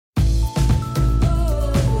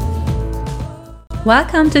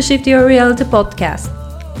Welcome to Shift Your Reality podcast.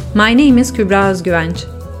 My name is Kübra Özgüvenç,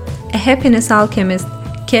 a happiness alchemist,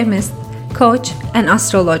 chemist, coach, and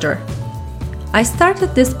astrologer. I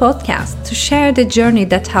started this podcast to share the journey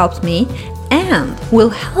that helped me and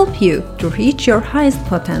will help you to reach your highest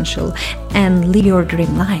potential and live your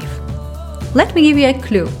dream life. Let me give you a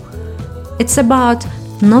clue. It's about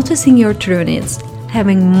noticing your true needs,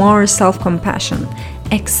 having more self-compassion,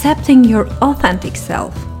 accepting your authentic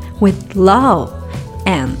self with love,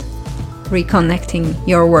 and reconnecting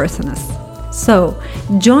your worthiness. So,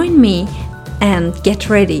 join me and get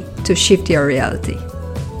ready to shift your reality.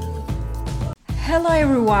 Hello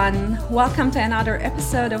everyone, welcome to another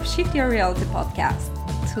episode of Shift Your Reality podcast.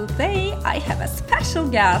 Today I have a special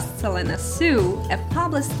guest, Selena, a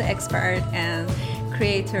publicity expert and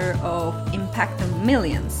creator of Impact on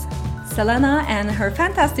Millions. Selena and her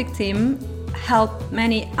fantastic team help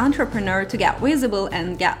many entrepreneurs to get visible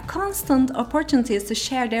and get constant opportunities to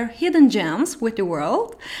share their hidden gems with the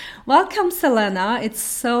world. Welcome, Selena. It's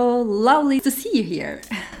so lovely to see you here.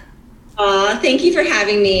 Thank you for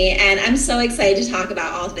having me, and I'm so excited to talk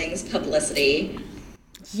about all things publicity.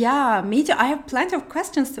 Yeah, me too. I have plenty of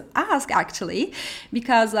questions to ask, actually,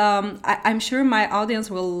 because I'm sure my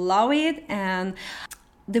audience will love it. And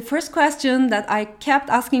the first question that I kept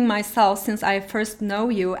asking myself since I first know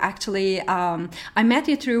you, actually, I met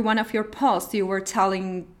you through one of your posts. You were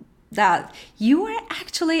telling that you were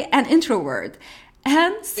actually an introvert.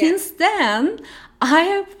 And since then, I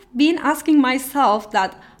have been asking myself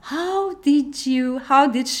that how did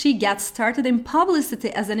she get started in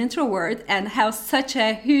publicity as an introvert and have such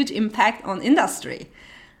a huge impact on industry?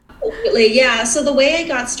 Absolutely, yeah. So the way I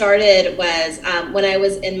got started was when I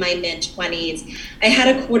was in my mid-20s. I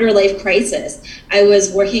had a quarter life crisis. I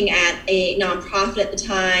was working at a nonprofit at the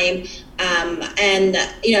time, and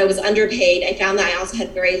I was underpaid. I found that I also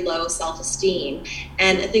had very low self-esteem,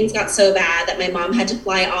 and things got so bad that my mom had to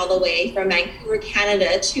fly all the way from Vancouver,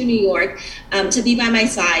 Canada to New York to be by my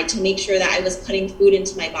side, to make sure that I was putting food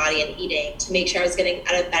into my body and eating, to make sure I was getting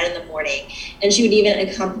out of bed in the morning. And she would even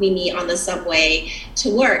accompany me on the subway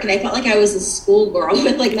to work. And I felt like I was a schoolgirl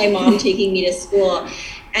with like my mom taking me to school.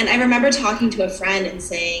 And I remember talking to a friend and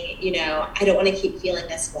saying, I don't want to keep feeling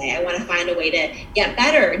this way. I want to find a way to get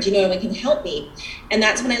better. Do you know anyone can help me? And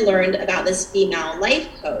that's when I learned about this female life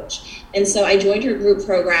coach. And so I joined her group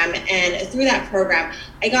program. And through that program,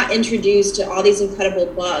 I got introduced to all these incredible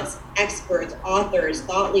books, experts, authors,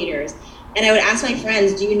 thought leaders. And I would ask my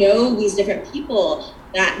friends, do you know these different people?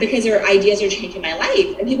 That because their ideas are changing my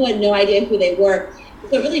life. And people had no idea who they were.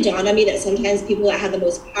 So it really dawned on me that sometimes people that have the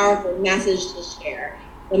most powerful message to share,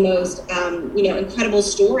 the most, incredible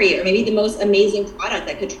story, or maybe the most amazing product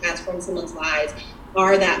that could transform someone's lives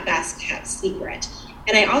are that best kept secret.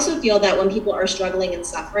 And I also feel that when people are struggling and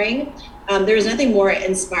suffering, there's nothing more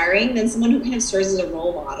inspiring than someone who kind of serves as a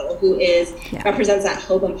role model, who represents that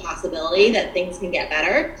hope and possibility that things can get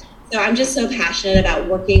better. So I'm just so passionate about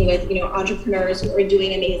working with, entrepreneurs who are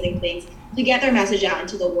doing amazing things to get their message out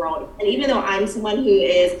into the world. And even though I'm someone who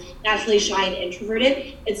is naturally shy and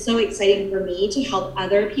introverted, it's so exciting for me to help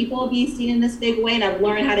other people be seen in this big way. And I've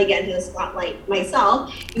learned how to get into the spotlight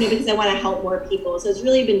myself, because I want to help more people. So it's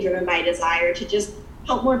really been driven by a desire to just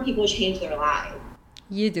help more people change their lives.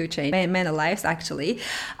 You do change many lives, actually.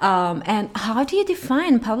 And how do you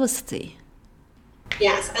define publicity?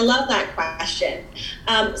 Yes, I love that question.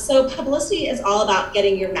 So publicity is all about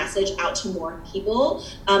getting your message out to more people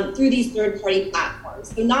through these third-party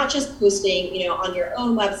platforms. So not just posting, on your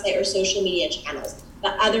own website or social media channels,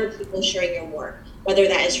 but other people sharing your work, whether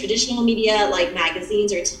that is traditional media like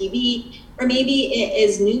magazines or TV, or maybe it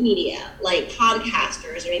is new media like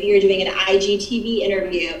podcasters, or maybe you're doing an IGTV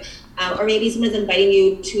interview, or maybe someone's inviting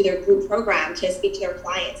you to their group program to speak to their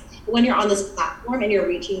clients. When you're on this platform and you're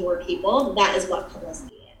reaching more people, that is what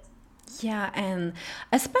publicity is. Yeah, and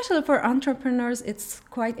especially for entrepreneurs, it's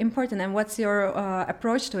quite important. And what's your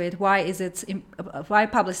approach to it? Why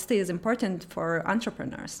publicity is important for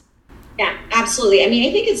entrepreneurs? Yeah, absolutely. I mean,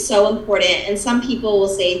 I think it's so important. And some people will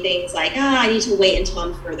say things like, I need to wait until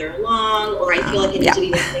I'm further along, or I feel like I need to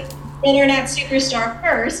be this internet superstar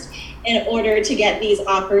first in order to get these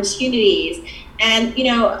opportunities. And,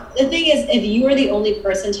 the thing is, if you are the only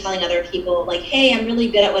person telling other people like, hey, I'm really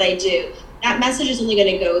good at what I do, that message is only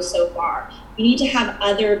going to go so far. You need to have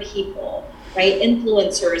other people, right?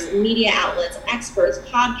 Influencers, media outlets, experts,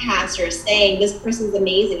 podcasters saying this person's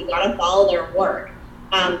amazing. You got to follow their work.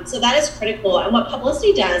 So that is critical. And what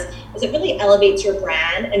publicity does is it really elevates your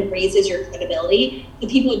brand and raises your credibility. So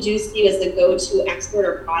people do see you as the go-to expert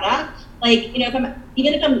or product. Like, if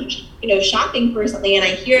I'm shopping for something and I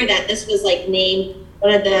hear that this was like named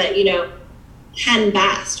one of the, 10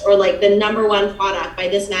 best or like the number one product by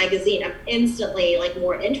this magazine, I'm instantly like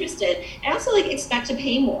more interested. I also like expect to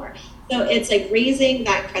pay more. So it's like raising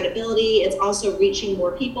that credibility. It's also reaching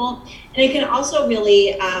more people. And it can also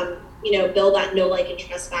really, build that know, like, and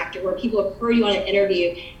trust factor where people have heard you on an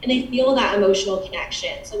interview and they feel that emotional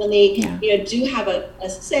connection. So when they, do have a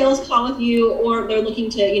sales call with you or they're looking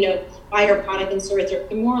to, buy your product and service, they're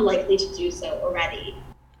more likely to do so already.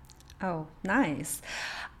 Oh, nice.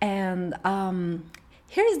 And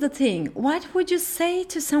here's the thing. What would you say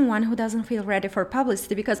to someone who doesn't feel ready for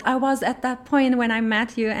publicity? Because I was at that point when I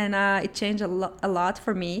met you and it changed a lot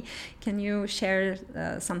for me. Can you share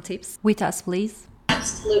some tips with us, please?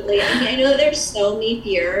 Absolutely. I mean, I know that there's so many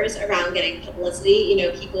fears around getting publicity,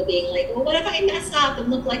 people being like, well, what if I mess up and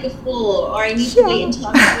look like a fool? Or I need to wait until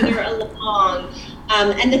I'm further along.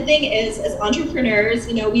 And the thing is, as entrepreneurs,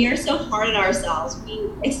 we are so hard on ourselves. We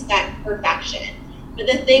expect perfection. But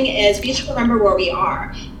the thing is, we should remember where we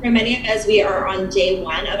are. For many of us, we are on day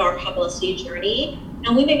one of our publicity journey,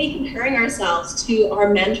 and we may be comparing ourselves to our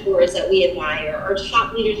mentors that we admire, or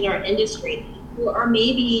top leaders in our industry who are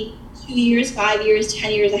maybe 2 years, 5 years,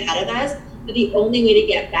 10 years ahead of us. But the only way to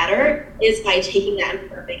get better is by taking that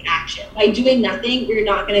imperfect action. By doing nothing, you're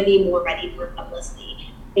not going to be more ready for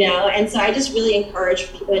publicity. And so I just really encourage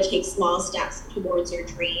people to take small steps towards their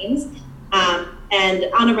dreams. And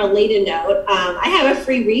on a related note, I have a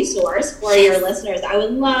free resource for your listeners I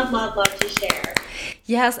would love to share.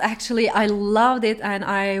 Yes, actually, I loved it, and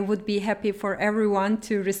I would be happy for everyone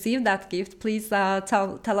to receive that gift. Please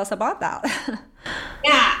tell us about that.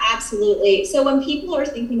 Yeah, absolutely. So when people are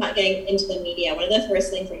thinking about getting into the media, one of the first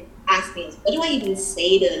things they ask me is, what do I even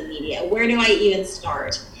say to the media? Where do I even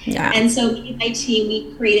start? Yeah. And so me and my team,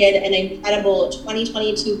 we created an incredible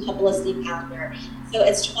 2022 publicity calendar. So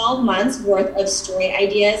it's 12 months worth of story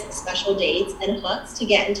ideas, special dates, and hooks to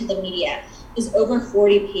get into the media. There's over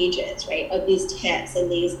 40 pages, right, of these tips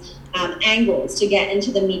and these angles to get into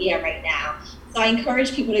the media right now. So I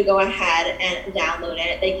encourage people to go ahead and download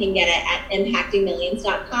it. They can get it at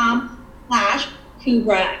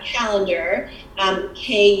impactingmillions.com/Kubra calendar,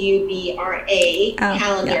 Kubra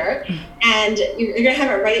calendar. Yeah. And you're going to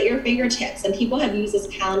have it right at your fingertips. And people have used this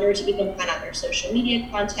calendar to even plan out their social media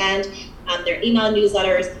content, their email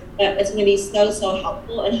newsletters. But it's going to be so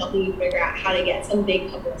helpful in helping you figure out how to get some big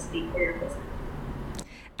publicity for your business.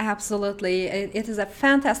 Absolutely. It is a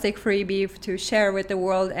fantastic freebie to share with the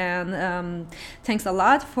world, and thanks a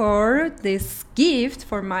lot for this gift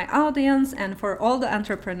for my audience and for all the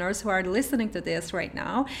entrepreneurs who are listening to this right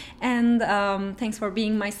now. And thanks for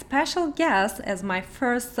being my special guest as my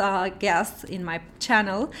first guest in my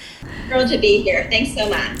channel. Thrilled to be here. Thanks so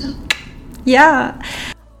much. Yeah.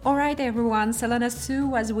 All right, everyone. Selena Sue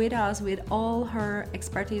was with us with all her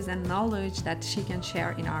expertise and knowledge that she can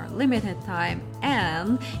share in our limited time.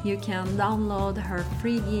 And you can download her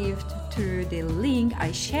free gift through the link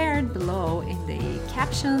I shared below in the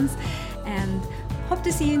captions. And hope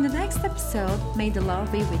to see you in the next episode. May the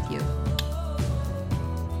love be with you.